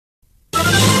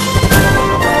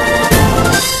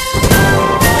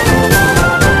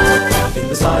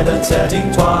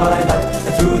setting twilight,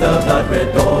 and through the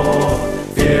blood-red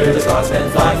dawn, fearless guardsmen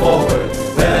fly forward,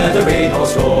 whether rain or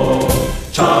storm.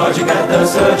 Charging at the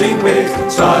surging waves,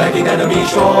 striking enemy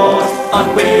shores,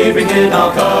 unwavering in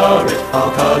our courage,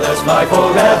 our colors fly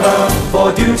forever,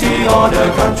 for duty, honor,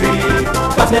 country,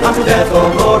 guardsmen unto death or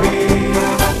glory.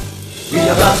 We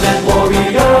are guardsmen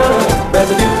warriors,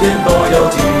 resolute in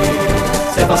loyalty,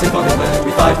 steadfast in commitment,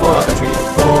 we fight for our country,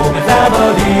 home and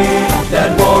family.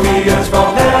 Then warriors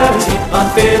from every sea,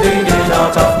 unfailing in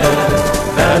our toughness,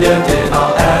 valiant in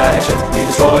our actions, we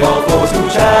destroy all foes who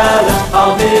challenge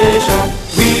our mission.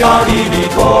 We are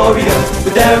elite warriors,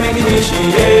 with daring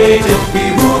initiated, we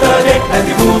rule the day and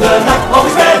we rule the night,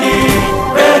 always